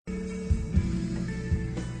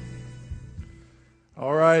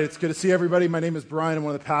All right, it's good to see everybody. My name is Brian. I'm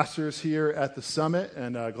one of the pastors here at the Summit,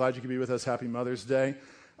 and glad you could be with us. Happy Mother's Day.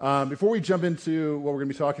 Before we jump into what we're going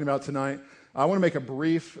to be talking about tonight, I want to make a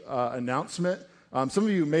brief announcement. Some of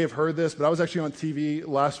you may have heard this, but I was actually on TV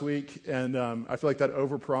last week, and I feel like that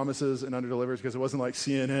overpromises and underdelivers because it wasn't like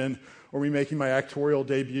CNN or me making my actorial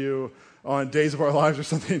debut on Days of Our Lives or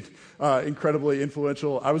something incredibly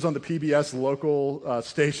influential. I was on the PBS local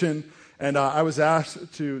station, and I was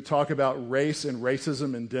asked to talk about race and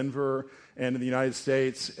racism in Denver and in the United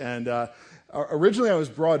States. And originally I was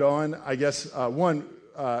brought on, I guess,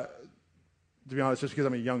 to be honest, just because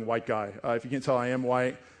I'm a young white guy. If you can't tell, I am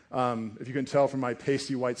white. If you can tell from my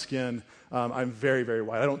pasty white skin, I'm very, very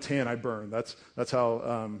white. I don't tan, I burn. That's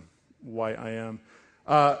how white I am.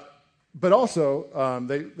 But also,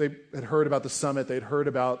 they had heard about the Summit. They'd heard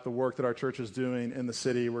about the work that our church is doing in the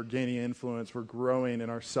city. We're gaining influence. We're growing in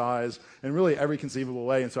our size in really every conceivable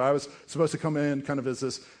way. And so I was supposed to come in kind of as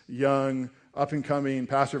this young, up-and-coming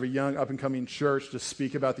pastor of a young, up-and-coming church to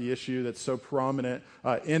speak about the issue that's so prominent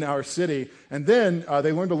in our city. And then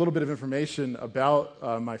they learned a little bit of information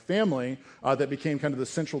about my family that became kind of the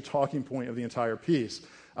central talking point of the entire piece.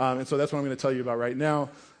 And so that's what I'm going to tell you about right now.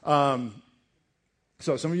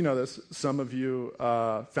 So some of you know this. Some of you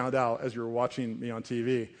found out as you were watching me on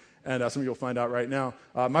TV, and some of you will find out right now.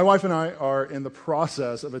 My wife and I are in the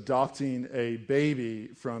process of adopting a baby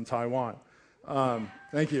from Taiwan.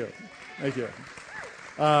 Thank you. Thank you.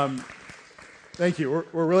 Thank you.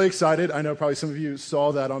 We're really excited. I know probably some of you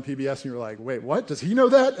saw that on PBS and you were like, wait, what? Does he know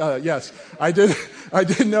that? Yes, I did. I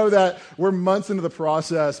did know that. We're months into the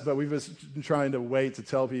process, but we've just been trying to wait to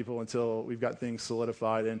tell people until we've got things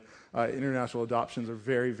solidified. And international adoptions are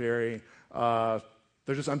very, very,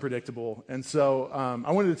 they're just unpredictable. And so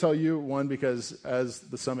I wanted to tell you, one, because as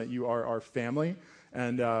the Summit, you are our family.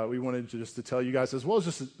 And we wanted to just to tell you guys, as well as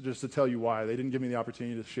just to tell you why. They didn't give me the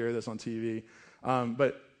opportunity to share this on TV.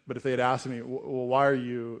 But if they had asked me, well, why are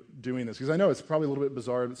you doing this? Because I know it's probably a little bit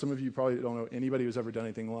bizarre, but some of you probably don't know anybody who's ever done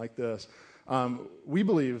anything like this. We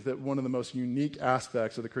believe that one of the most unique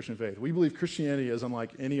aspects of the Christian faith, we believe Christianity is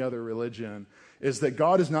unlike any other religion, is that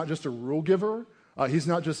God is not just a rule giver. He's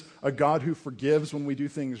not just a God who forgives when we do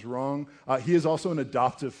things wrong. He is also an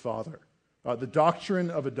adoptive father. The doctrine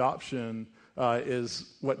of adoption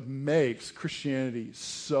is what makes Christianity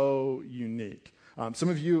so unique. Some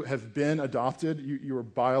of you have been adopted. You were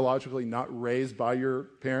biologically not raised by your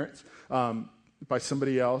parents, by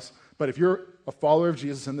somebody else. But if you're a follower of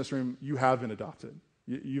Jesus in this room, you have been adopted.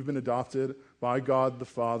 You've been adopted by God the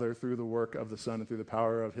Father through the work of the Son and through the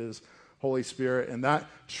power of His Holy Spirit. And that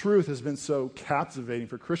truth has been so captivating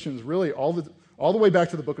for Christians, really all the way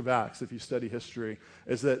back to the book of Acts, if you study history,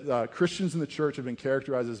 is that Christians in the church have been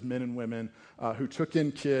characterized as men and women who took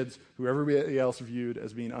in kids who everybody else viewed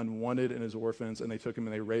as being unwanted and as orphans, and they took them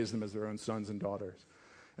and they raised them as their own sons and daughters.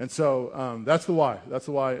 And so that's the why. That's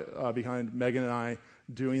the why behind Megan and I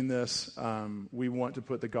doing this. We want to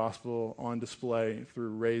put the gospel on display through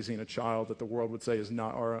raising a child that the world would say is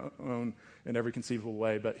not our own in every conceivable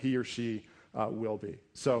way, but he or she will be.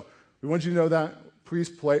 So we want you to know that. Please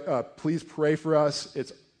pray for us.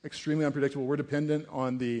 It's extremely unpredictable. We're dependent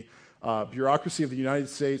on the bureaucracy of the United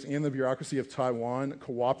States and the bureaucracy of Taiwan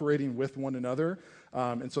cooperating with one another.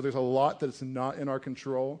 And so there's a lot that's not in our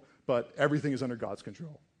control, but everything is under God's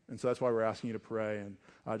control. And so that's why we're asking you to pray, and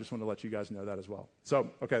I just want to let you guys know that as well. So,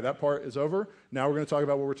 okay, that part is over. Now we're going to talk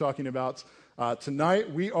about what we're talking about.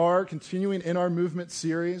 Tonight we are continuing in our movement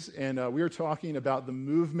series, and we are talking about the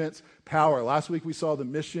movement's power. Last week we saw the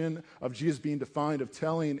mission of Jesus being defined, of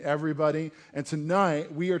telling everybody, and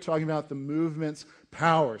tonight we are talking about the movement's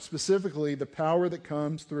power, specifically the power that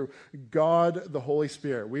comes through God the Holy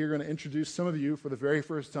Spirit. We are going to introduce some of you for the very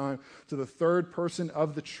first time to the third person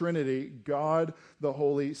of the Trinity, God the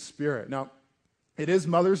Holy Spirit. Now, it is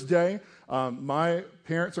Mother's Day. My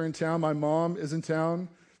parents are in town. My mom is in town.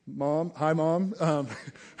 Mom, hi, Mom.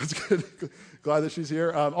 It's good. Glad that she's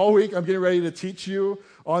here. All week, I'm getting ready to teach you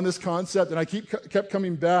on this concept, and I kept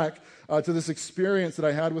coming back to this experience that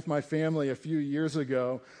I had with my family a few years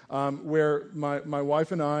ago, where my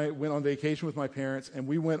wife and I went on vacation with my parents, and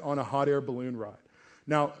we went on a hot air balloon ride.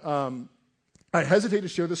 Now, I hesitate to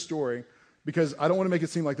share this story because I don't want to make it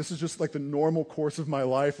seem like this is just like the normal course of my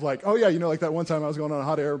life. Like, oh yeah, like that one time I was going on a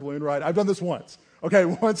hot air balloon ride. I've done this once. Okay,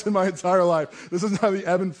 once in my entire life. This is not the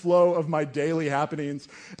ebb and flow of my daily happenings.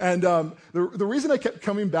 And the reason I kept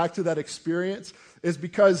coming back to that experience is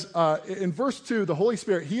because in verse 2, the Holy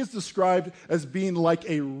Spirit, He is described as being like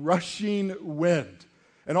a rushing wind.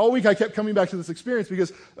 And all week I kept coming back to this experience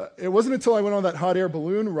because it wasn't until I went on that hot air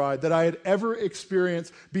balloon ride that I had ever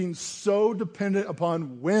experienced being so dependent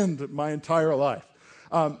upon wind my entire life.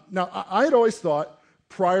 Now, I had always thought,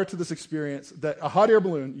 prior to this experience, that a hot air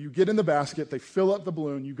balloon, you get in the basket, they fill up the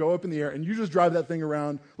balloon, you go up in the air, and you just drive that thing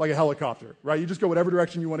around like a helicopter, right? You just go whatever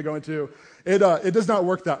direction you want to go into. It does not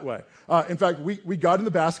work that way. In fact, we got in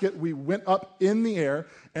the basket, we went up in the air,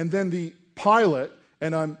 and then the pilot,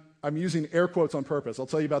 and I'm using air quotes on purpose. I'll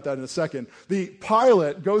tell you about that in a second. The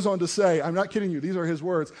pilot goes on to say, I'm not kidding you, these are his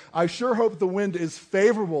words, "I sure hope the wind is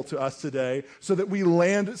favorable to us today so that we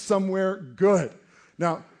land somewhere good."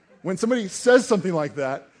 Now, when somebody says something like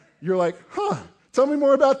that, you're like, tell me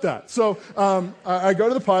more about that. So I go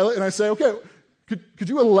to the pilot and I say, okay, could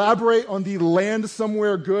you elaborate on the land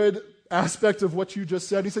somewhere good aspect of what you just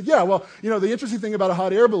said? He said, yeah, well, the interesting thing about a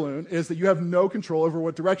hot air balloon is that you have no control over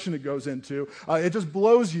what direction it goes into. It just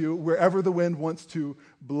blows you wherever the wind wants to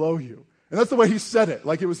blow you. And that's the way he said it.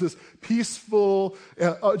 Like it was this peaceful,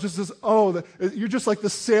 you're just like the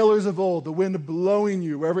sailors of old, the wind blowing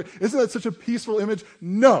you wherever. Isn't that such a peaceful image?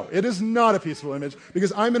 No, it is not a peaceful image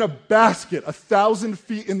because I'm in a basket 1,000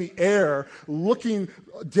 feet in the air looking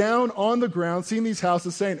down on the ground, seeing these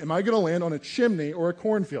houses saying, am I going to land on a chimney or a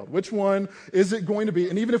cornfield? Which one is it going to be?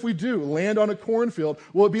 And even if we do land on a cornfield,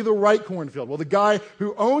 will it be the right cornfield? Will the guy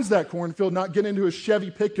who owns that cornfield not get into a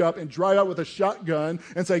Chevy pickup and drive out with a shotgun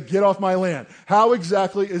and say, get off my land? How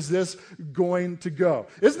exactly is this going to go?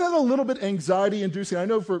 Isn't that a little bit anxiety-inducing? I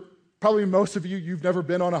know for probably most of you, you've never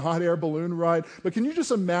been on a hot air balloon ride, but can you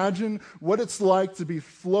just imagine what it's like to be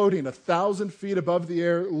floating 1,000 feet above the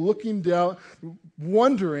air, looking down,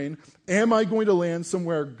 wondering, am I going to land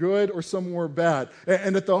somewhere good or somewhere bad?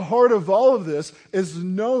 And at the heart of all of this is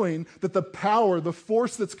knowing that the power, the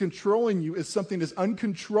force that's controlling you is something as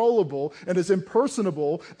uncontrollable and as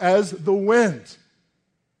impersonable as the wind.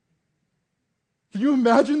 Can you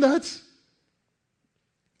imagine that?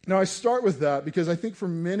 Now, I start with that because I think for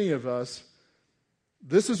many of us,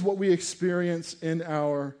 this is what we experience in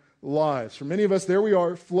our lives. For many of us, there we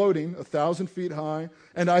are floating 1,000 feet high.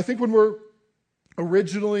 And I think when we're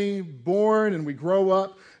originally born and we grow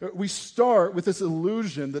up, we start with this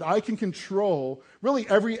illusion that I can control really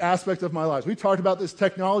every aspect of my life. We talked about this.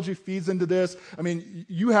 Technology feeds into this. I mean,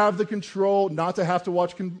 you have the control not to have to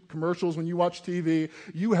watch commercials when you watch TV.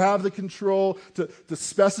 You have the control to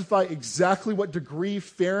specify exactly what degree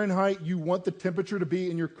Fahrenheit you want the temperature to be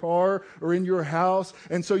in your car or in your house.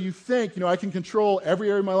 And so you think, I can control every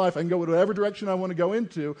area of my life. I can go whatever direction I want to go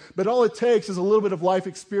into. But all it takes is a little bit of life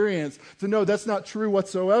experience to know that's not true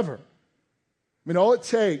whatsoever. I mean, all it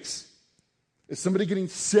takes is somebody getting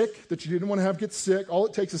sick that you didn't want to have get sick. All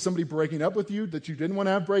it takes is somebody breaking up with you that you didn't want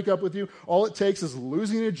to have break up with you. All it takes is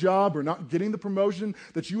losing a job or not getting the promotion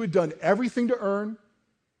that you had done everything to earn.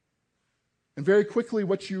 And very quickly,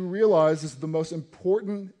 what you realize is the most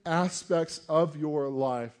important aspects of your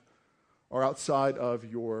life are outside of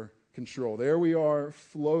your control. There we are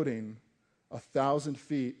floating 1,000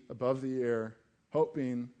 feet above the air,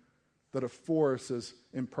 hoping that a force as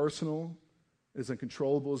impersonal, as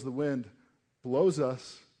uncontrollable as the wind blows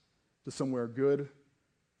us to somewhere good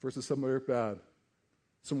versus somewhere bad,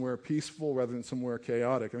 somewhere peaceful rather than somewhere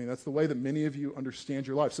chaotic. I mean, that's the way that many of you understand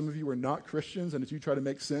your life. Some of you are not Christians, and as you try to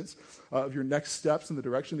make sense of your next steps in the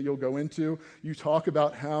direction that you'll go into, you talk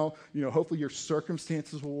about how, hopefully your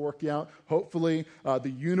circumstances will work out. Hopefully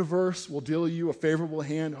the universe will deal you a favorable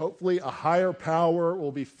hand. Hopefully a higher power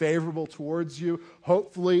will be favorable towards you.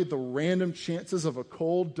 Hopefully the random chances of a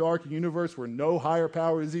cold, dark universe where no higher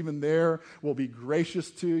power is even there will be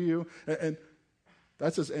gracious to you. And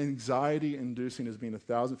that's as anxiety-inducing as being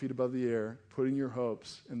 1,000 feet above the air, putting your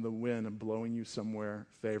hopes in the wind and blowing you somewhere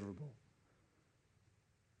favorable.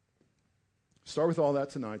 Start with all that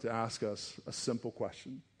tonight to ask us a simple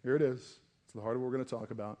question. Here it is. It's the heart of what we're going to talk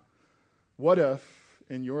about. What if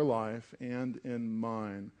in your life and in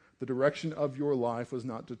mine, the direction of your life was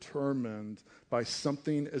not determined by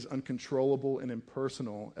something as uncontrollable and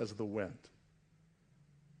impersonal as the wind?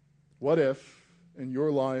 What if in your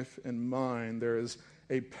life and mine there is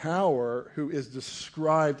a power who is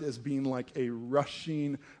described as being like a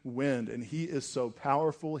rushing wind, and he is so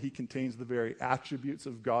powerful, he contains the very attributes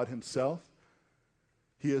of God himself.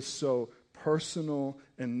 He is so personal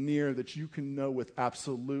and near that you can know with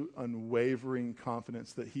absolute unwavering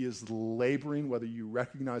confidence that he is laboring, whether you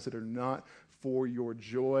recognize it or not, for your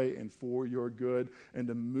joy and for your good, and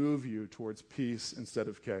to move you towards peace instead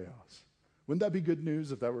of chaos. Wouldn't that be good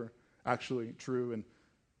news if that were actually true? And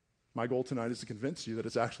my goal tonight is to convince you that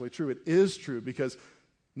it's actually true. It is true because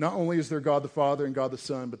not only is there God the Father and God the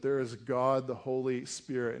Son, but there is God the Holy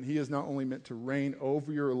Spirit. And he is not only meant to reign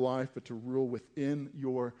over your life, but to rule within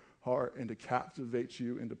your heart and to captivate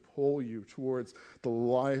you and to pull you towards the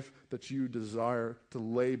life that you desire, to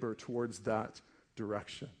labor towards that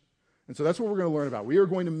direction. And so that's what we're going to learn about. We are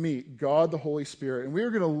going to meet God the Holy Spirit, and we are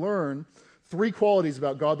going to learn 3 qualities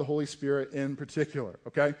about God the Holy Spirit in particular,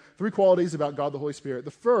 okay? 3 qualities about God the Holy Spirit.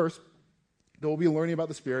 The first that we'll be learning about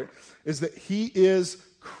the Spirit is that he is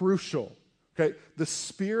crucial, okay? The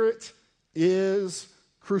Spirit is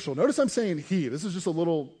crucial. Notice I'm saying he. This is just a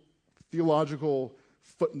little theological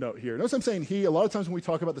footnote here. Notice I'm saying he. A lot of times when we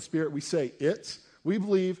talk about the Spirit, we say it. We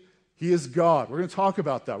believe he is God. We're going to talk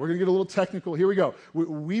about that. We're going to get a little technical. Here we go.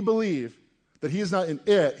 We believe that he is not an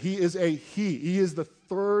it. He is a he. He is the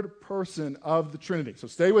third person of the Trinity. So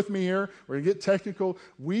stay with me here. We're going to get technical.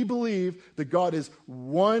 We believe that God is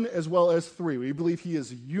one as well as 3. We believe he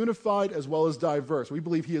is unified as well as diverse. We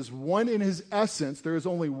believe he is one in his essence. There is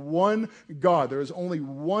only one God. There is only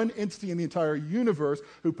one entity in the entire universe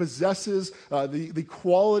who possesses the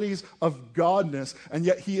qualities of godness, and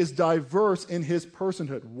yet he is diverse in his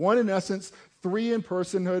personhood. One in essence, 3 in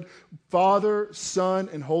personhood, Father, Son,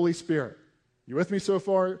 and Holy Spirit. You with me so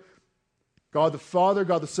far? God the Father,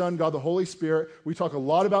 God the Son, God the Holy Spirit. We talk a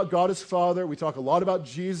lot about God as Father. We talk a lot about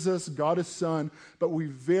Jesus, God as Son. But we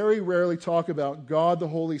very rarely talk about God the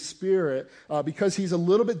Holy Spirit because he's a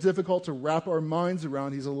little bit difficult to wrap our minds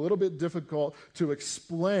around. He's a little bit difficult to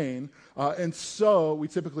explain. And so we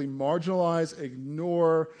typically marginalize,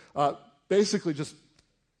 ignore, basically just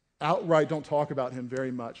outright don't talk about him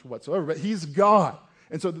very much whatsoever. But he's God.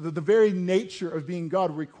 And so the very nature of being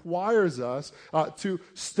God requires us to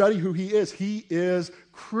study who he is. He is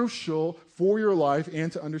crucial for your life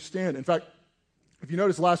and to understand. In fact, if you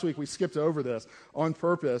noticed last week, we skipped over this on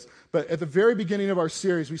purpose. But at the very beginning of our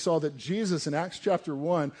series, we saw that Jesus in Acts chapter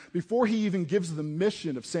 1, before he even gives the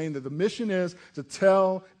mission of saying that the mission is to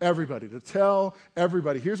tell everybody,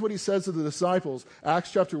 Here's what he says to the disciples,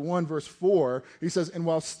 Acts chapter 1, verse 4. He says, and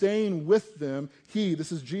while staying with them, he,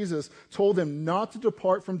 this is Jesus, told them not to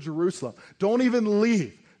depart from Jerusalem. Don't even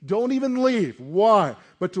leave. Don't even leave. Why?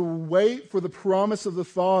 But to wait for the promise of the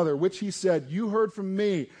Father, which he said, you heard from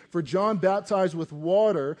me, for John baptized with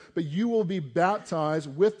water, but you will be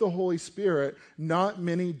baptized with the Holy Spirit not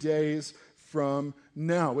many days from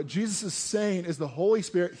now. What Jesus is saying is the Holy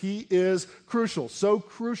Spirit, he is crucial. So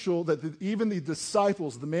crucial that even the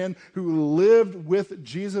disciples, the men who lived with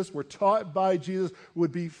Jesus, were taught by Jesus,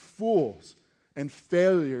 would be fools and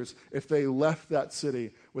failures if they left that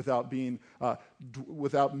city without meeting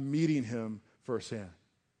him firsthand.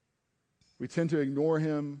 We tend to ignore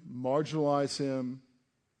him, marginalize him,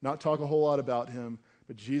 not talk a whole lot about him,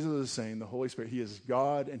 but Jesus is saying the Holy Spirit, he is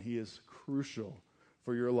God and he is crucial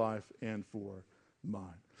for your life and for mine.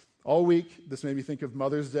 All week, this made me think of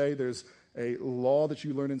Mother's Day. There's a law that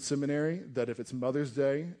you learn in seminary that if it's Mother's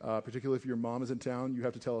Day, particularly if your mom is in town, you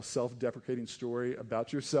have to tell a self-deprecating story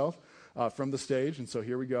about yourself from the stage. And so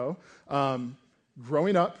here we go.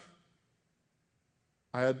 Growing up,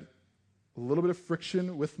 I had a little bit of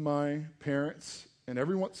friction with my parents, and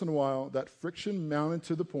every once in a while, that friction mounted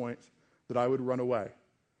to the point that I would run away.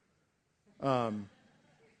 I'm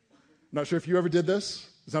not sure if you ever did this.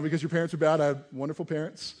 It's not because your parents are bad. I have wonderful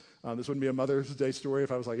parents. This wouldn't be a Mother's Day story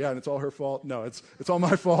if I was like, yeah, and it's all her fault. No, it's all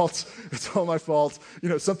my fault. It's all my fault.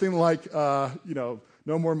 Something like, no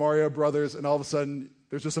more Mario Brothers, and all of a sudden,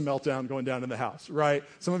 there's just a meltdown going down in the house, right?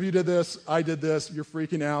 Some of you did this. I did this. You're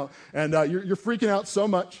freaking out. And you're freaking out so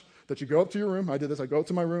much that you go up to your room. I did this. I go up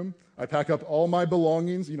to my room. I pack up all my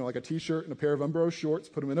belongings, like a T-shirt and a pair of Umbro shorts,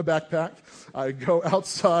 put them in a backpack. I'd go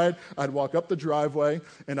outside. I'd walk up the driveway,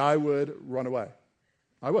 and I would run away.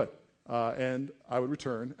 I would. And I would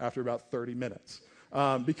return after about 30 minutes.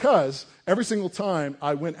 Because every single time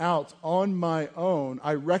I went out on my own,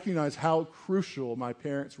 I recognized how crucial my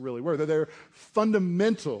parents really were. That they're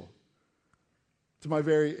fundamental to my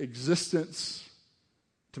very existence,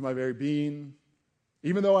 to my very being.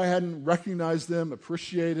 Even though I hadn't recognized them,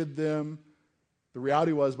 appreciated them, the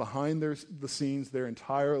reality was behind the scenes, their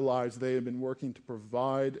entire lives, they had been working to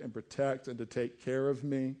provide and protect and to take care of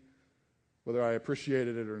me, whether I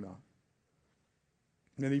appreciated it or not.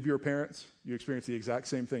 Many of you are parents, you experience the exact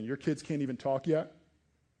same thing. Your kids can't even talk yet.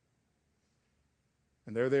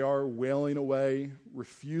 And there they are wailing away,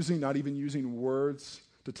 refusing, not even using words,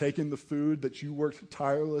 to take in the food that you worked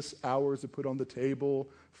tireless hours to put on the table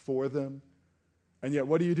for them. And yet,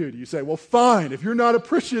 what do? Do you say, well, fine, if you're not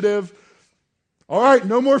appreciative, all right,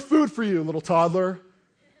 no more food for you, little toddler?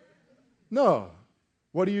 No.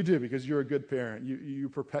 What do? Because you're a good parent. You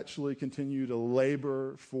perpetually continue to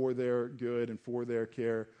labor for their good and for their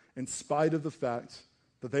care in spite of the fact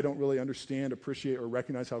that they don't really understand, appreciate, or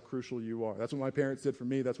recognize how crucial you are. That's what my parents did for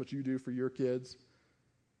me. That's what you do for your kids.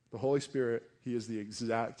 The Holy Spirit, he is the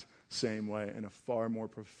exact same way in a far more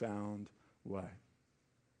profound way.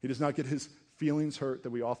 He does not get his feelings hurt that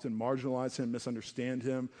we often marginalize him, misunderstand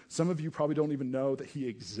him. Some of you probably don't even know that he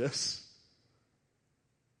exists.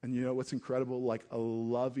 And you know what's incredible? Like a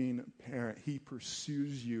loving parent, he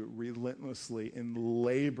pursues you relentlessly and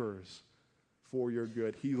labors for your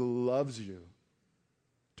good. He loves you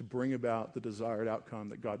to bring about the desired outcome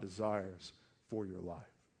that God desires for your life.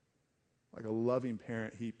 Like a loving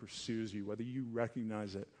parent, he pursues you, whether you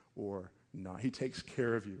recognize it or not. He takes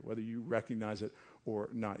care of you, whether you recognize it or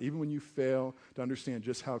not. Even when you fail to understand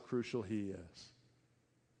just how crucial he is.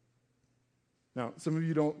 Now, some of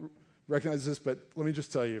you don't recognize this, but let me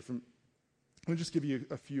just tell you, let me just give you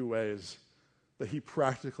a few ways that he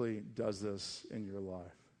practically does this in your life.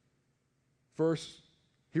 First,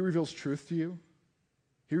 he reveals truth to you.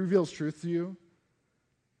 He reveals truth to you.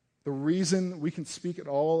 The reason we can speak at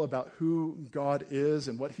all about who God is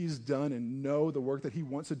and what he's done and know the work that he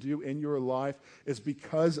wants to do in your life is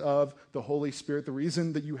because of the Holy Spirit. The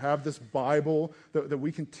reason that you have this Bible that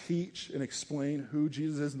we can teach and explain who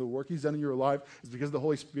Jesus is and the work he's done in your life is because of the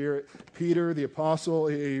Holy Spirit. Peter, the apostle,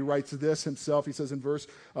 he writes this himself. He says in verse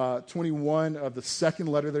 21 of the second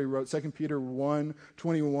letter that he wrote, 2 Peter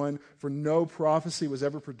 1:21, "For no prophecy was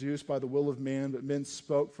ever produced by the will of man, but men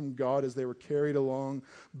spoke from God as they were carried along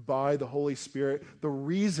by the Holy Spirit." The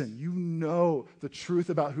reason you know the truth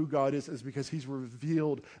about who God is because he's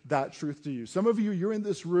revealed that truth to you. Some of you, you're in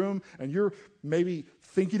this room and you're maybe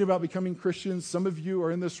thinking about becoming Christians. Some of you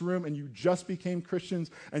are in this room and you just became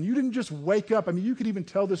Christians and you didn't just wake up. I mean, you could even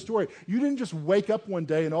tell this story. You didn't just wake up one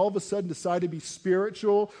day and all of a sudden decide to be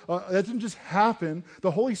spiritual. That didn't just happen.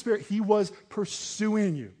 The Holy Spirit, he was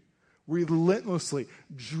pursuing you relentlessly,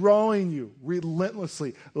 drawing you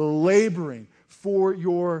relentlessly, laboring for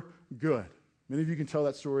your good. Many of you can tell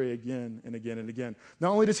that story again and again and again.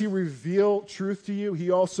 Not only does he reveal truth to you, he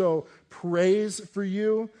also prays for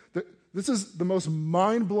you. This is the most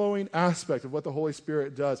mind-blowing aspect of what the Holy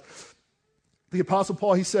Spirit does. The Apostle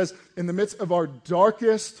Paul, he says, in the midst of our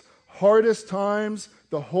darkest, hardest times,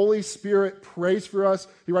 the Holy Spirit prays for us.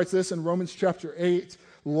 He writes this in Romans chapter 8.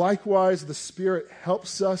 "Likewise, the Spirit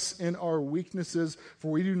helps us in our weaknesses,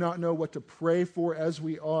 for we do not know what to pray for as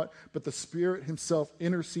we ought, but the Spirit himself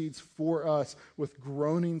intercedes for us with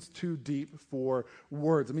groanings too deep for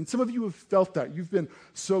words." I mean, some of you have felt that. You've been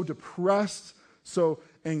so depressed, so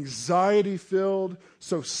anxiety-filled,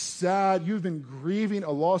 so sad. You've been grieving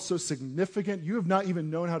a loss so significant. You have not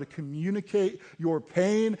even known how to communicate your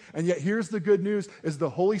pain. And yet here's the good news, is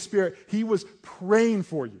the Holy Spirit, he was praying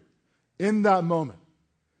for you in that moment,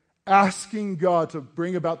 asking God to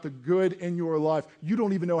bring about the good in your life. You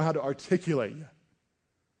don't even know how to articulate yet.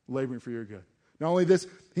 Laboring for your good. Not only this,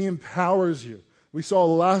 he empowers you. We saw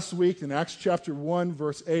last week in Acts chapter 1,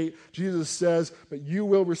 verse 8, Jesus says, "But you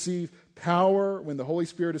will receive power when the Holy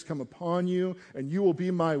Spirit has come upon you, and you will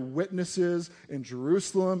be my witnesses in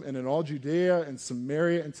Jerusalem and in all Judea and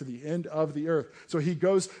Samaria and to the end of the earth." So he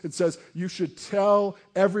goes and says, you should tell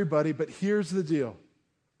everybody, but here's the deal,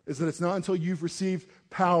 is that it's not until you've received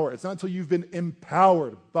power, it's not until you've been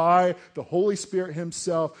empowered by the Holy Spirit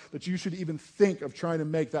himself that you should even think of trying to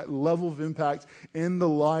make that level of impact in the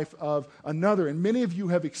life of another. And many of you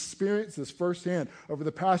have experienced this firsthand over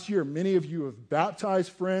the past year. Many of you have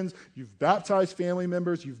baptized friends, you've baptized family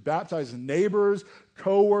members, you've baptized neighbors,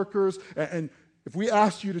 co-workers, and if we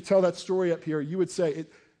asked you to tell that story up here, you would say,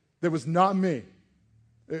 that was not me.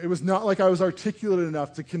 It was not like I was articulate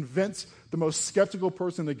enough to convince the most skeptical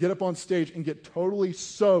person to get up on stage and get totally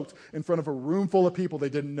soaked in front of a room full of people they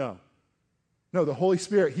didn't know. No, the Holy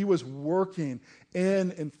Spirit, he was working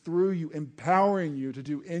in and through you, empowering you to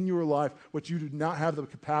do in your life what you do not have the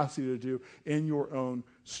capacity to do in your own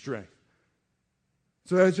strength.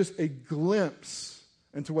 So that is just a glimpse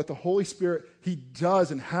into what the Holy Spirit, he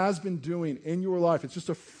does and has been doing in your life. It's just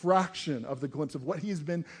a fraction of the glimpse of what he's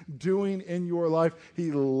been doing in your life.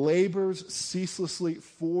 He labors ceaselessly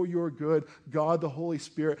for your good. God, the Holy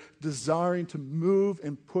Spirit, desiring to move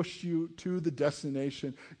and push you to the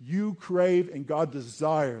destination you crave and God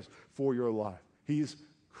desires for your life. He's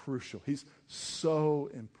crucial. He's so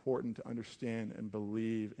important to understand and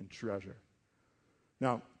believe and treasure.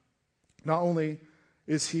 Now, not only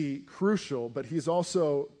is he crucial, but he's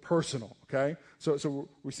also personal, okay? So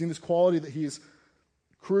we've seen this quality that he's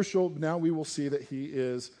crucial. Now we will see that he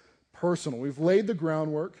is personal. We've laid the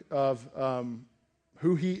groundwork of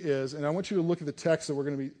who he is, and I want you to look at the text that we're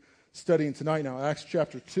going to be studying tonight now, Acts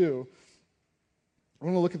chapter 2. I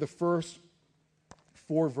want to look at the first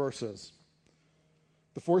 4 verses.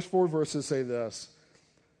 The first 4 verses say this: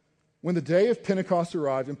 when the day of Pentecost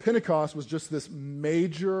arrived, and Pentecost was just this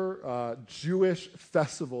major Jewish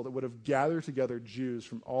festival that would have gathered together Jews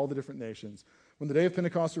from all the different nations. When the day of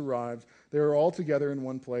Pentecost arrived, they were all together in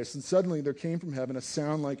one place, and suddenly there came from heaven a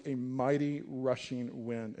sound like a mighty rushing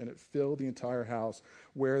wind, and it filled the entire house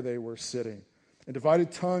where they were sitting. And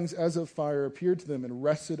divided tongues as of fire appeared to them and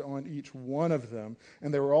rested on each one of them,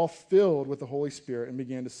 and they were all filled with the Holy Spirit and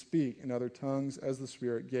began to speak in other tongues as the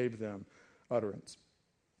Spirit gave them utterance.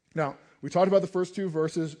 Now, we talked about the first two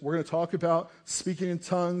verses. We're going to talk about speaking in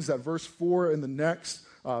tongues, that verse 4 in the next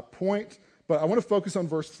point. But I want to focus on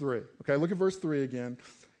verse 3. Okay, look at verse 3 again.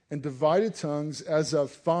 And divided tongues as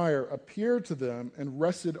of fire appeared to them and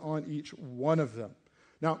rested on each one of them.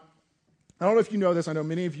 Now, I don't know if you know this. I know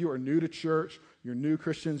many of you are new to church. You're new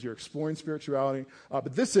Christians. You're exploring spirituality.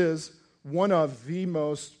 But this is one of the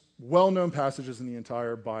most well-known passages in the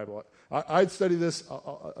entire Bible. I'd studied this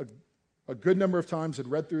a good number of times, had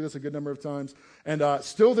read through this a good number of times. And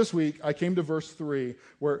still this week, I came to verse 3,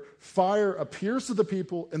 where fire appears to the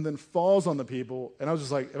people and then falls on the people. And I was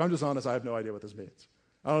just like, if I'm just honest, I have no idea what this means.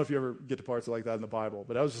 I don't know if you ever get to parts like that in the Bible,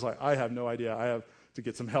 but I was just like, I have no idea. I have to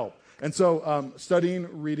get some help. And so studying,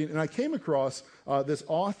 reading, and I came across this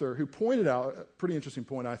author who pointed out, a pretty interesting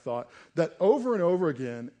point I thought, that over and over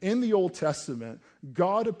again in the Old Testament,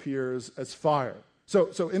 God appears as fire.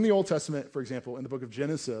 So in the Old Testament, for example, in the book of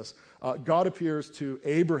Genesis, God appears to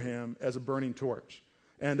Abraham as a burning torch.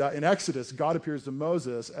 And in Exodus, God appears to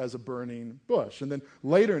Moses as a burning bush. And then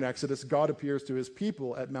later in Exodus, God appears to his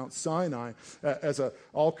people at Mount Sinai as an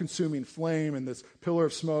all-consuming flame and this pillar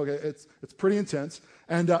of smoke. It's pretty intense.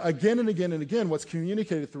 And again and again and again, what's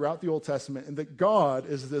communicated throughout the Old Testament, and that God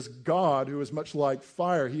is this God who is much like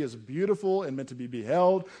fire. He is beautiful and meant to be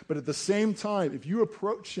beheld, but at the same time, if you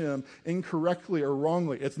approach him incorrectly or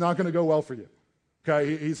wrongly, it's not going to go well for you.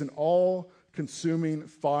 Okay, he's an all-consuming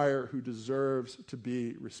fire who deserves to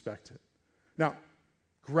be respected. Now,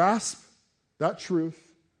 grasp that truth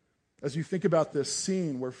as you think about this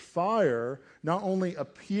scene where fire not only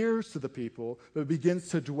appears to the people, but begins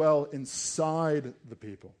to dwell inside the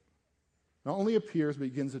people. Not only appears, but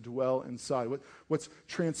begins to dwell inside. What's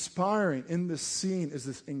transpiring in this scene is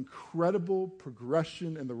this incredible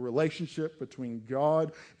progression in the relationship between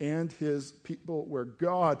God and his people, where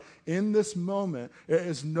God, in this moment,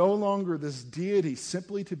 is no longer this deity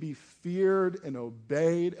simply to be feared and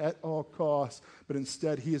obeyed at all costs, but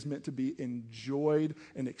instead he is meant to be enjoyed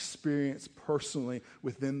and experienced personally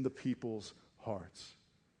within the people's hearts.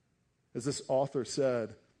 As this author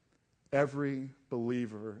said, every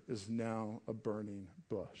believer is now a burning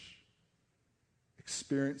bush,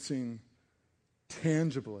 experiencing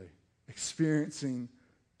tangibly, experiencing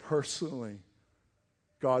personally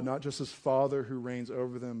God, not just as Father who reigns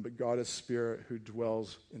over them, but God as Spirit who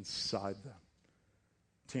dwells inside them.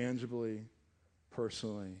 Tangibly,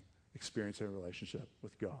 personally, experiencing a relationship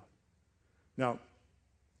with God. Now,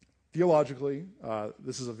 theologically,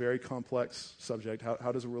 this is a very complex subject.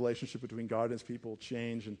 How does a relationship between God and his people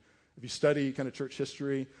change? And if you study kind of church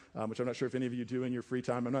history, which I'm not sure if any of you do in your free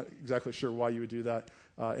time, I'm not exactly sure why you would do that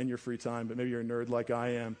in your free time, but maybe you're a nerd like I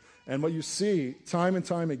am. And what you see time and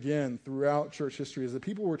time again throughout church history is that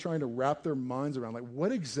people were trying to wrap their minds around, like,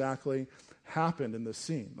 what exactly happened in this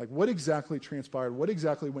scene? Like, what exactly transpired? What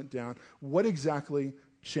exactly went down? What exactly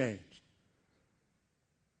changed?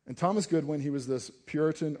 And Thomas Goodwin, he was this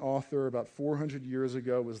Puritan author about 400 years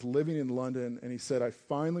ago, was living in London, and he said, I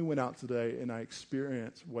finally went out today and I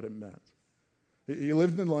experienced what it meant. He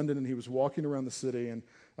lived in London, and he was walking around the city, and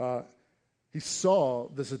he saw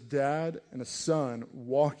this dad and a son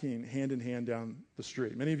walking hand in hand down the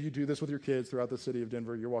street. Many of you do this with your kids throughout the city of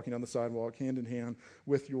Denver. You're walking down the sidewalk hand in hand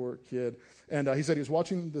with your kid. And he said he was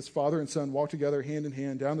watching this father and son walk together hand in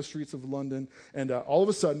hand down the streets of London. And all of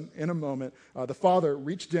a sudden, in a moment, the father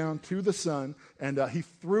reached down to the son, and he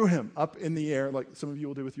threw him up in the air, like some of you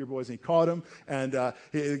will do with your boys. And he caught him, and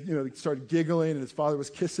he started giggling, and his father was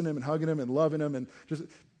kissing him and hugging him and loving him, and just...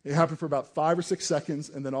 It happened for about 5 or 6 seconds,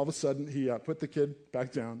 and then all of a sudden he put the kid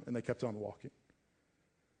back down, and they kept on walking.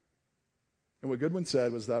 And what Goodwin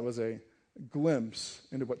said was that was a glimpse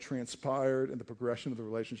into what transpired in the progression of the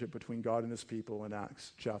relationship between God and his people in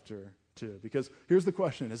Acts chapter 2. Because here's the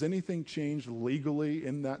question: has anything changed legally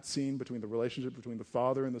in that scene between the relationship between the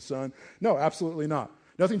Father and the Son? No, absolutely not.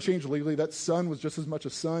 Nothing changed legally. That son was just as much a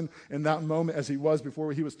son in that moment as he was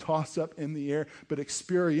before he was tossed up in the air. But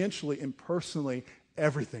experientially and personally,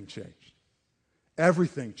 everything changed.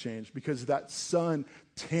 Everything changed because that son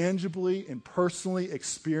tangibly and personally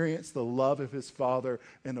experienced the love of his Father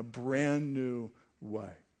in a brand new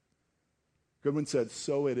way. Goodwin said,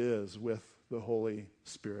 so it is with the Holy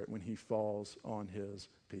Spirit when he falls on his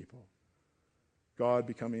people. God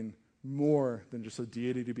becoming more than just a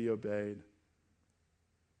deity to be obeyed,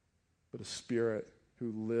 but a spirit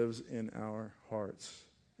who lives in our hearts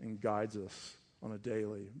and guides us on a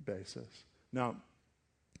daily basis. Now,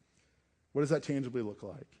 what does that tangibly look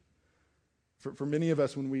like? For many of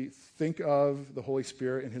us, when we think of the Holy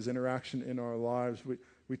Spirit and his interaction in our lives,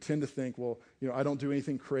 we tend to think, well, I don't do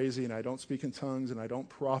anything crazy, and I don't speak in tongues, and I don't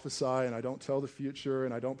prophesy, and I don't tell the future,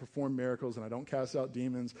 and I don't perform miracles, and I don't cast out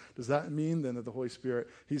demons. Does that mean then that the Holy Spirit,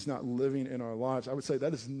 he's not living in our lives? I would say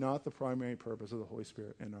that is not the primary purpose of the Holy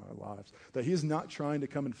Spirit in our lives. That he is not trying to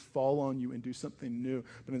come and fall on you and do something new,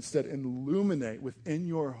 but instead illuminate within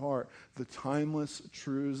your heart the timeless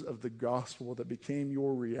truths of the gospel that became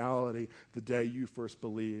your reality the day you first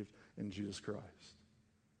believed in Jesus Christ.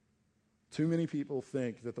 Too many people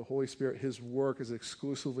think that the Holy Spirit, his work is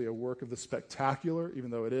exclusively a work of the spectacular, even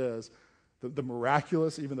though it is, the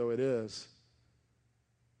miraculous, even though it is,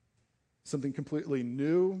 something completely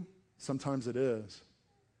new, sometimes it is,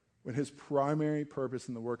 when his primary purpose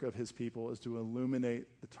in the work of his people is to illuminate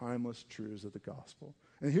the timeless truths of the gospel.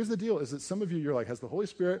 And here's the deal, is that some of you, you're like, has the Holy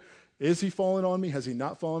Spirit, is he fallen on me? Has he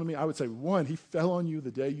not fallen on me? I would say, one, he fell on you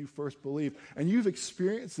the day you first believed. And you've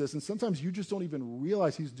experienced this, and sometimes you just don't even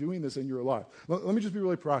realize he's doing this in your life. Let me just be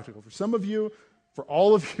really practical. For some of you, for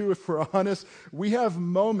all of you, if we're honest, we have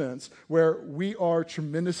moments where we are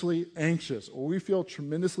tremendously anxious, or we feel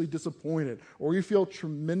tremendously disappointed, or we feel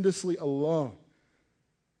tremendously alone.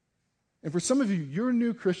 And for some of you, you're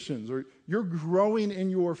new Christians, or you're growing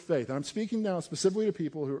in your faith. And I'm speaking now specifically to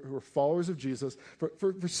people who are followers of Jesus.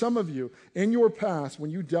 For some of you, in your past,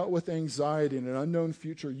 when you dealt with anxiety and an unknown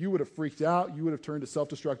future, you would have freaked out. You would have turned to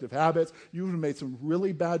self-destructive habits. You would have made some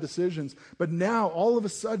really bad decisions. But now, all of a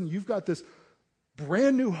sudden, you've got this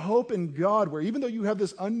brand new hope in God, where even though you have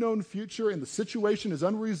this unknown future and the situation is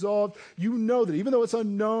unresolved, you know that even though it's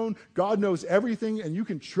unknown, God knows everything, and you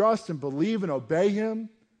can trust and believe and obey him.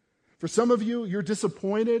 For some of you, you're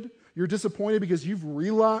disappointed. You're disappointed because you've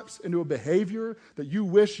relapsed into a behavior that you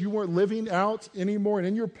wish you weren't living out anymore. And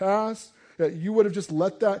in your past, that you would have just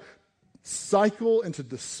let that cycle into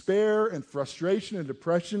despair and frustration and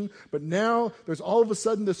depression. But now there's all of a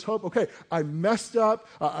sudden this hope. Okay, I messed up.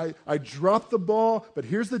 I dropped the ball. But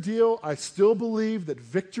here's the deal. I still believe that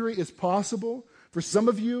victory is possible. For some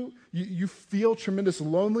of you, you feel tremendous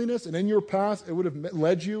loneliness, and in your past, it would have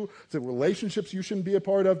led you to relationships you shouldn't be a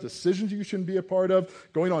part of, decisions you shouldn't be a part of,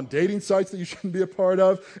 going on dating sites that you shouldn't be a part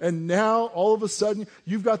of, and now, all of a sudden,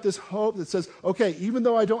 you've got this hope that says, okay, even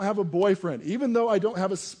though I don't have a boyfriend, even though I don't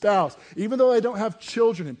have a spouse, even though I don't have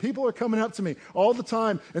children, and people are coming up to me all the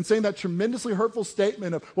time and saying that tremendously hurtful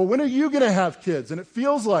statement of, well, when are you going to have kids? And it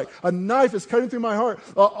feels like a knife is cutting through my heart.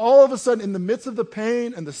 All of a sudden, in the midst of the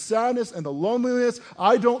pain and the sadness and the loneliness,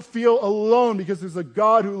 I don't feel alone because there's a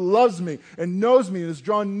God who loves me and knows me and is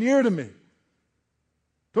drawn near to me.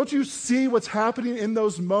 Don't you see what's happening in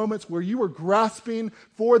those moments where you are grasping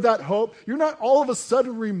for that hope? You're not all of a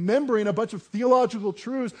sudden remembering a bunch of theological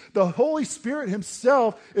truths. The Holy Spirit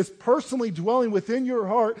himself is personally dwelling within your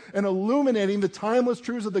heart and illuminating the timeless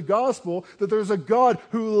truths of the gospel, that there's a God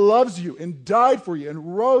who loves you and died for you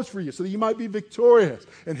and rose for you so that you might be victorious.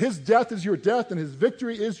 And his death is your death and his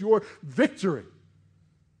victory is your victory.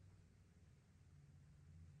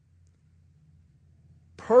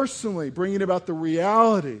 Personally bringing about the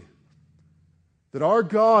reality that our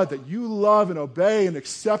God that you love and obey and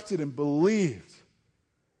accepted and believed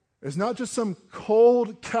is not just some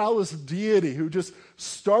cold, callous deity who just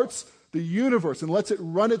starts the universe and lets it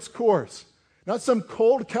run its course. Not some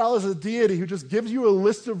cold, callous deity who just gives you a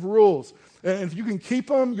list of rules. And if you can keep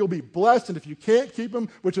them, you'll be blessed. And if you can't keep them,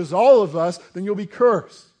 which is all of us, then you'll be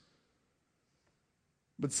cursed.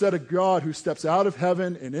 But instead, a God who steps out of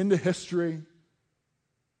heaven and into history,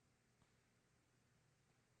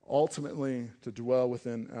 ultimately to dwell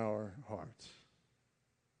within our hearts.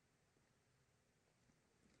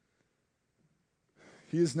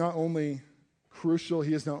 He is not only crucial,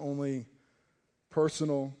 he is not only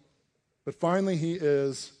personal, but finally he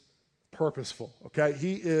is purposeful, okay?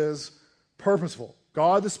 He is purposeful.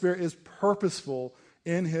 God the Spirit is purposeful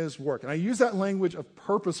in his work. And I use that language of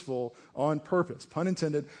purposeful on purpose, pun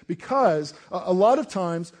intended, because a lot of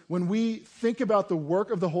times when we think about the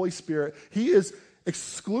work of the Holy Spirit, he is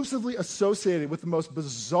exclusively associated with the most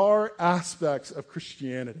bizarre aspects of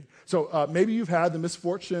Christianity. So maybe you've had the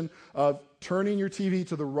misfortune of turning your TV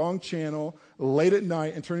to the wrong channel late at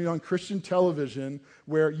night and turning on Christian television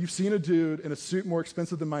where you've seen a dude in a suit more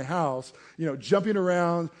expensive than my house, jumping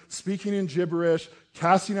around, speaking in gibberish,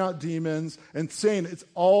 casting out demons, and saying it's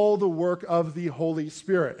all the work of the Holy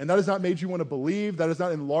Spirit. And that has not made you want to believe. That has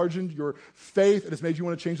not enlarged your faith. It has made you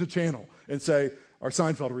want to change the channel and say, our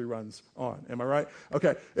Seinfeld reruns on. Am I right?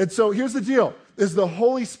 Okay. And so here's the deal, is the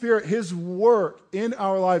Holy Spirit, his work in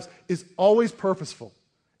our lives is always purposeful.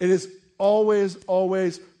 It is always,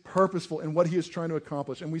 always purposeful in what he is trying to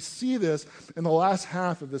accomplish. And we see this in the last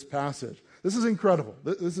half of this passage. This is incredible.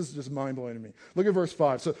 This is just mind-blowing to me. Look at verse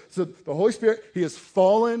 5. So the Holy Spirit, he has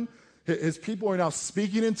fallen. His people are now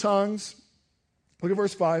speaking in tongues. Look at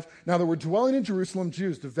verse 5. Now there were dwelling in Jerusalem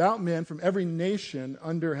Jews, devout men from every nation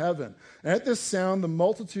under heaven. And at this sound the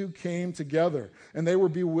multitude came together, and they were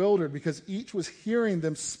bewildered because each was hearing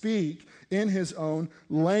them speak in his own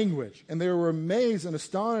language. And they were amazed and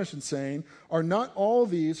astonished and saying, are not all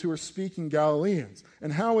these who are speaking Galileans?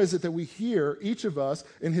 And how is it that we hear, each of us,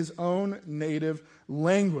 in his own native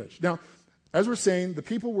language? Now, as we're saying, the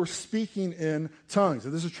people were speaking in tongues.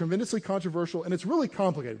 And this is tremendously controversial, and it's really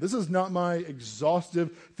complicated. This is not my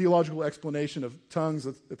exhaustive theological explanation of tongues.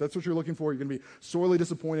 If that's what you're looking for, you're going to be sorely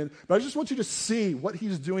disappointed. But I just want you to see what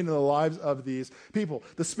he's doing in the lives of these people.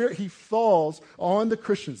 The Spirit, he falls on the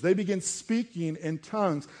Christians. They begin speaking in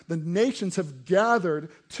tongues. The nations have gathered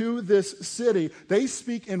to this city. They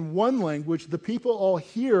speak in one language. The people all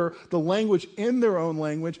hear the language in their own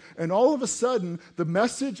language. And all of a sudden, the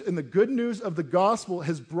message and the good news of the gospel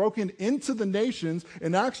has broken into the nations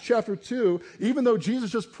in Acts chapter 2, even though Jesus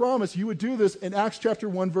just promised you would do this in Acts chapter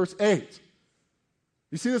 1, verse 8.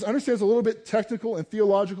 You see this? I understand it's a little bit technical and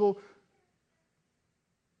theological,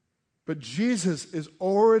 but Jesus is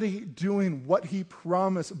already doing what he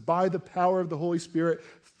promised by the power of the Holy Spirit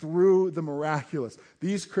through the miraculous.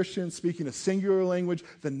 These Christians speaking a singular language,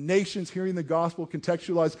 the nations hearing the gospel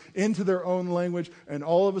contextualized into their own language, and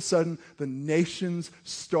all of a sudden, the nations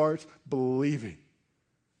start believing.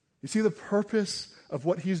 You see the purpose of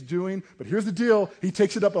what he's doing? But here's the deal. He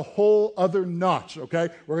takes it up a whole other notch, okay?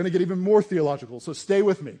 We're going to get even more theological, so stay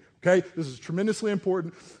with me, okay? This is tremendously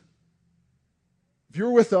important. If you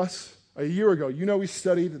were with us a year ago, you know we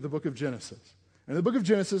studied the book of Genesis. In the book of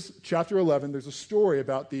Genesis, chapter 11, there's a story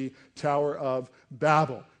about the Tower of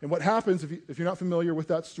Babel. And what happens, if you're not familiar with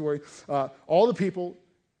that story, all the people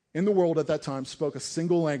in the world at that time spoke a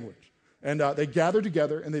single language. And they gathered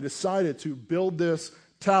together and they decided to build this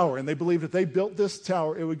tower. And they believed if they built this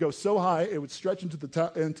tower, it would go so high, it would stretch into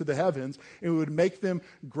the heavens, and it would make them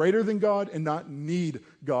greater than God and not need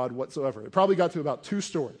God whatsoever. It probably got to about 2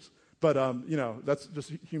 stories. But, that's just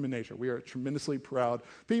human nature. We are a tremendously proud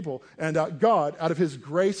people. And God, out of his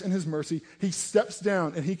grace and his mercy, he steps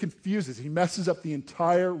down and he confuses. He messes up the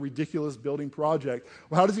entire ridiculous building project.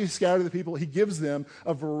 Well, how does he scatter the people? He gives them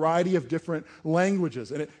a variety of different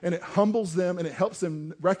languages. And it humbles them and it helps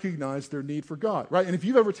them recognize their need for God, right? And if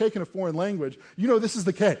you've ever taken a foreign language, you know this is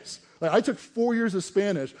the case. Like, I took 4 years of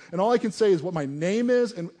Spanish, and all I can say is what my name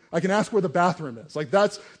is, and I can ask where the bathroom is. Like,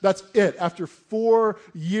 that's it after 4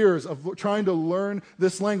 years of trying to learn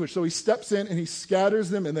this language. So he steps in, and he scatters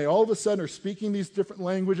them, and they all of a sudden are speaking these different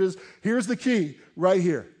languages. Here's the key right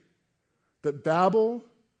here. At Babel,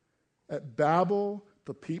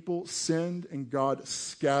 the people sinned, and God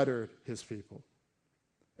scattered his people.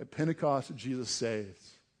 At Pentecost, Jesus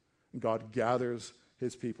saves, and God gathers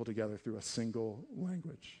his people together through a single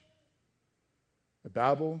language. At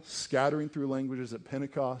Babel, scattering through languages. At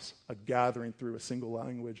Pentecost, a gathering through a single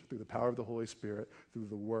language, through the power of the Holy Spirit, through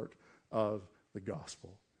the work of the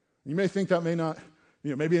gospel. You may think that may not,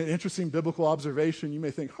 maybe an interesting biblical observation. You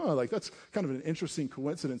may think, that's kind of an interesting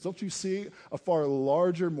coincidence. Don't you see a far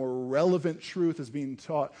larger, more relevant truth is being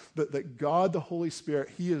taught? That God, the Holy Spirit,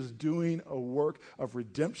 he is doing a work of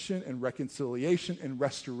redemption and reconciliation and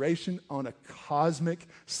restoration on a cosmic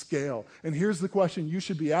scale. And here's the question you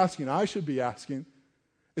should be asking, I should be asking,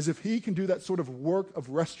 is if he can do that sort of work of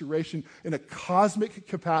restoration in a cosmic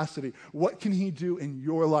capacity, what can he do in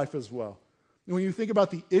your life as well? And when you think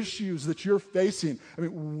about the issues that you're facing,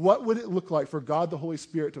 what would it look like for God the Holy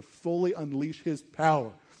Spirit to fully unleash his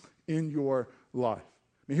power in your life?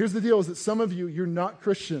 Here's the deal, is that some of you, you're not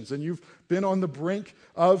Christians, and you've been on the brink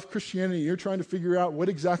of Christianity. You're trying to figure out, what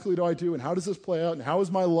exactly do I do, and how does this play out, and how is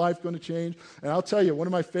my life going to change? And I'll tell you, one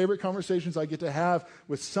of my favorite conversations I get to have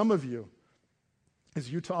with some of you is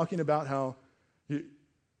you talking about how you're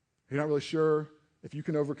not really sure if you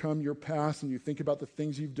can overcome your past and you think about the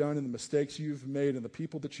things you've done and the mistakes you've made and the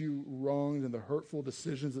people that you wronged and the hurtful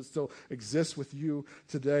decisions that still exist with you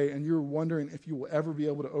today, and you're wondering if you will ever be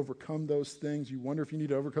able to overcome those things, you wonder if you need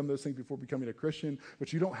to overcome those things before becoming a Christian,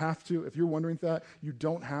 but you don't have to. If you're wondering that, you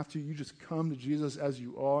don't have to. You just come to Jesus as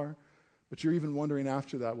you are. But you're even wondering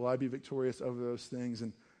after that, will I be victorious over those things?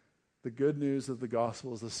 And the good news of the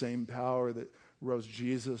gospel is the same power that rose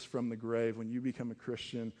Jesus from the grave when you become a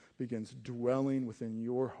Christian begins dwelling within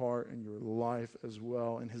your heart and your life as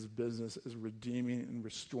well, and his business is redeeming and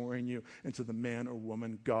restoring you into the man or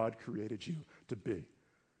woman God created you to be.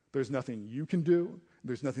 There's nothing you can do.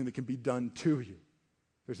 There's nothing that can be done to you.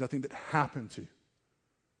 There's nothing that happened to you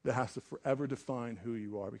that has to forever define who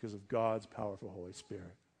you are because of God's powerful Holy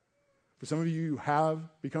Spirit. For some of you, you have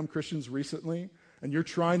become Christians recently, and you're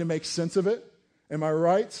trying to make sense of it. Am I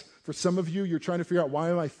right? For some of you, you're trying to figure out, why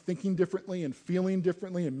am I thinking differently and feeling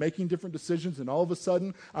differently and making different decisions, and all of a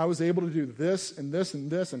sudden I was able to do this and this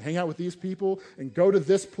and this and hang out with these people and go to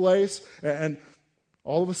this place, and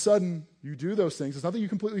all of a sudden you do those things. It's not that you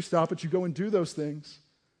completely stop, but you go and do those things,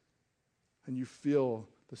 and you feel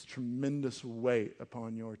this tremendous weight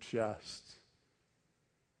upon your chest.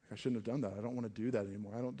 I shouldn't have done that. I don't want to do that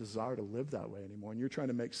anymore. I don't desire to live that way anymore. And you're trying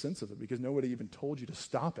to make sense of it because nobody even told you to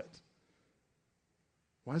stop it.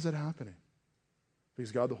 Why is that happening?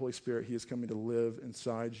 Because God, the Holy Spirit, he is coming to live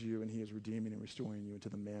inside you, and he is redeeming and restoring you into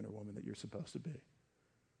the man or woman that you're supposed to be.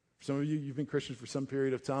 For some of you, you've been Christians for some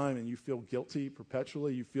period of time, and you feel guilty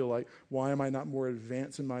perpetually. You feel like, why am I not more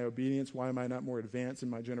advanced in my obedience? Why am I not more advanced in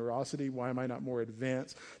my generosity? Why am I not more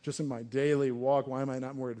advanced just in my daily walk? Why am I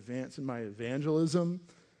not more advanced in my evangelism?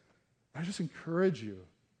 I just encourage you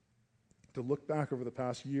to look back over the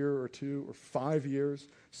past year or 2 or 5 years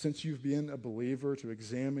since you've been a believer, to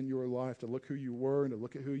examine your life, to look who you were and to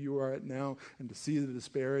look at who you are at now, and to see the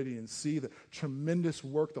disparity and see the tremendous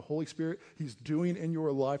work the Holy Spirit, he's doing in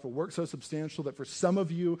your life, a work so substantial that for some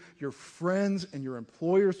of you, your friends and your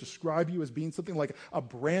employers describe you as being something like a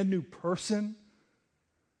brand new person,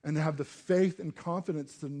 and to have the faith and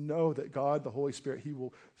confidence to know that God, the Holy Spirit, he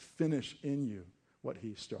will finish in you what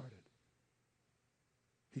he started.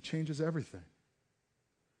 He changes everything.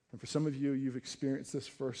 And for some of you, you've experienced this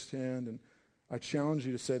firsthand, and I challenge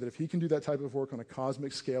you to say that if he can do that type of work on a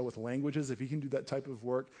cosmic scale with languages, if he can do that type of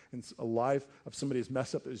work in a life of somebody as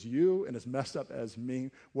messed up as you and as messed up as me,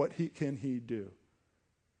 what can he do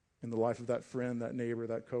in the life of that friend, that neighbor,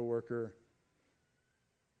 that coworker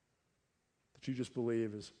that you just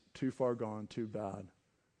believe is too far gone, too bad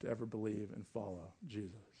to ever believe and follow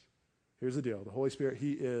Jesus? Here's the deal. The Holy Spirit,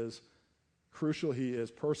 he is crucial, he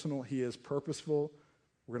is personal, he is purposeful.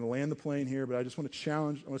 We're going to land the plane here, but I just want to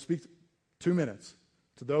challenge, I want to speak 2 minutes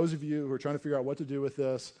to those of you who are trying to figure out what to do with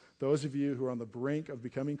this, those of you who are on the brink of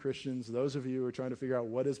becoming Christians, those of you who are trying to figure out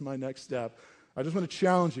what is my next step. I just want to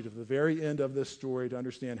challenge you to the very end of this story to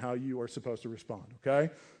understand how you are supposed to respond,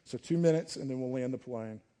 okay? So 2 minutes, and then we'll land the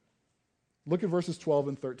plane. Look at verses 12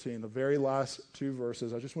 and 13, the very last 2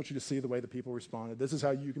 verses. I just want you to see the way the people responded. This is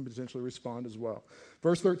how you can potentially respond as well.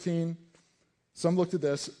 Verse 13, some looked at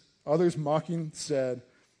this, others mocking said,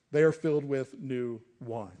 they are filled with new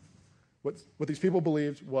wine. What these people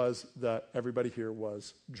believed was that everybody here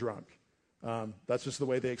was drunk. That's just the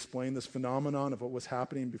way they explained this phenomenon of what was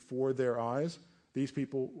happening before their eyes. These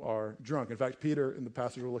people are drunk. In fact, Peter, in the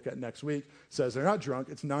passage we'll look at next week, says they're not drunk.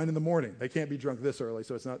 It's 9 a.m. They can't be drunk this early,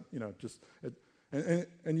 so it's not,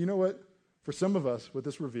 And you know what? For some of us, what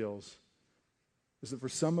this reveals is that for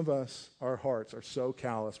some of us, our hearts are so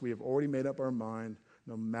callous, we have already made up our mind,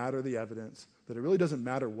 no matter the evidence, that it really doesn't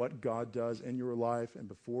matter what God does in your life and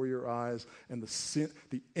before your eyes, and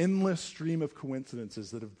the endless stream of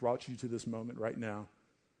coincidences that have brought you to this moment right now,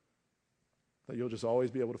 that you'll just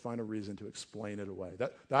always be able to find a reason to explain it away.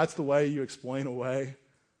 That's the way you explain away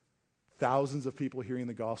thousands of people hearing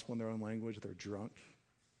the gospel in their own language. They're drunk.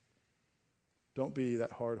 Don't be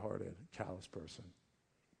that hard-hearted, callous person.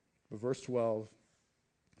 But verse 12,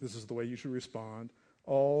 this is the way you should respond.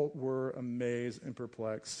 All were amazed and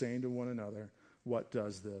perplexed, saying to one another, what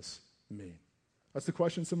does this mean? That's the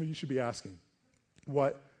question some of you should be asking.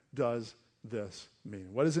 What does this mean?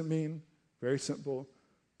 What does it mean? Very simple.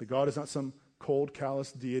 That God is not some cold,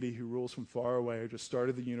 callous deity who rules from far away or just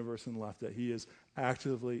started the universe and left it. He is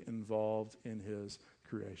actively involved in his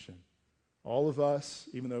creation. All of us,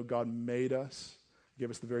 even though God made us, gave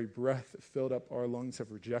us the very breath that filled up our lungs,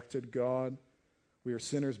 have rejected God. We are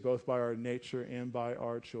sinners both by our nature and by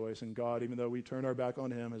our choice. And God, even though we turn our back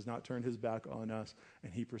on him, has not turned his back on us,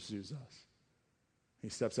 and he pursues us. He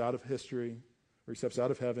steps out of history, or he steps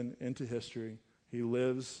out of heaven into history, He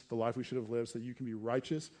lives the life we should have lived so that you can be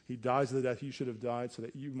righteous. He dies the death you should have died so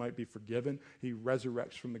that you might be forgiven. He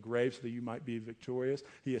resurrects from the grave so that you might be victorious.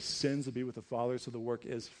 He ascends to be with the Father so the work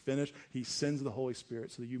is finished. He sends the Holy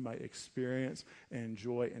Spirit so that you might experience and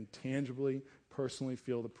enjoy and tangibly, personally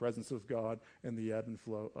feel the presence of God and the ebb and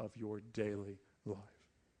flow of your daily life.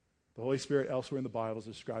 The Holy Spirit elsewhere in the Bible is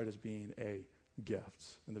described as being a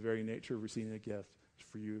gift. And the very nature of receiving a gift is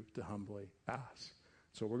for you to humbly ask.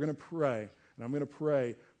 So we're going to pray. And I'm going to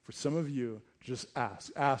pray for some of you, just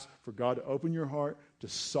ask. Ask for God to open your heart, to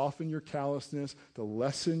soften your callousness, to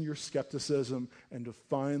lessen your skepticism, and to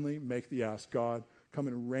finally make the ask, God, come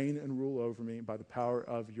and reign and rule over me by the power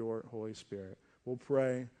of your Holy Spirit. We'll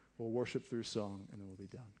pray, we'll worship through song, and then we'll be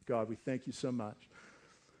done. God, we thank you so much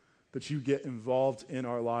that you get involved in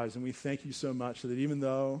our lives, and we thank you so much that even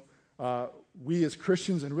though we as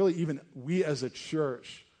Christians, and really even we as a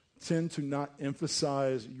church, tend to not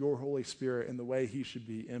emphasize your Holy Spirit in the way he should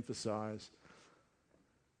be emphasized,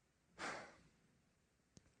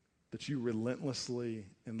 that you relentlessly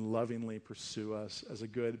and lovingly pursue us as a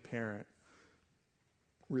good parent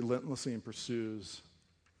relentlessly and pursues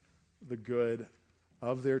the good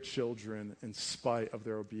of their children in spite of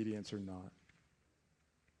their obedience or not.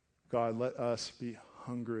 God, let us be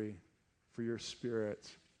hungry for your Spirit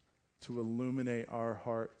to illuminate our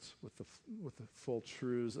hearts with the full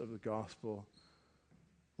truths of the gospel.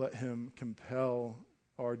 Let him compel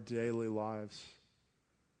our daily lives.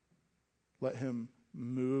 Let him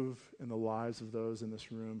move in the lives of those in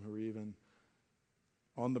this room who are even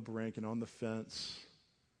on the brink and on the fence.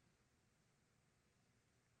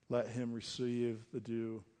 Let him receive the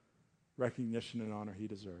due recognition and honor he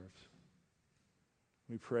deserves.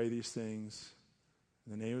 We pray these things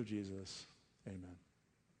in the name of Jesus. Amen.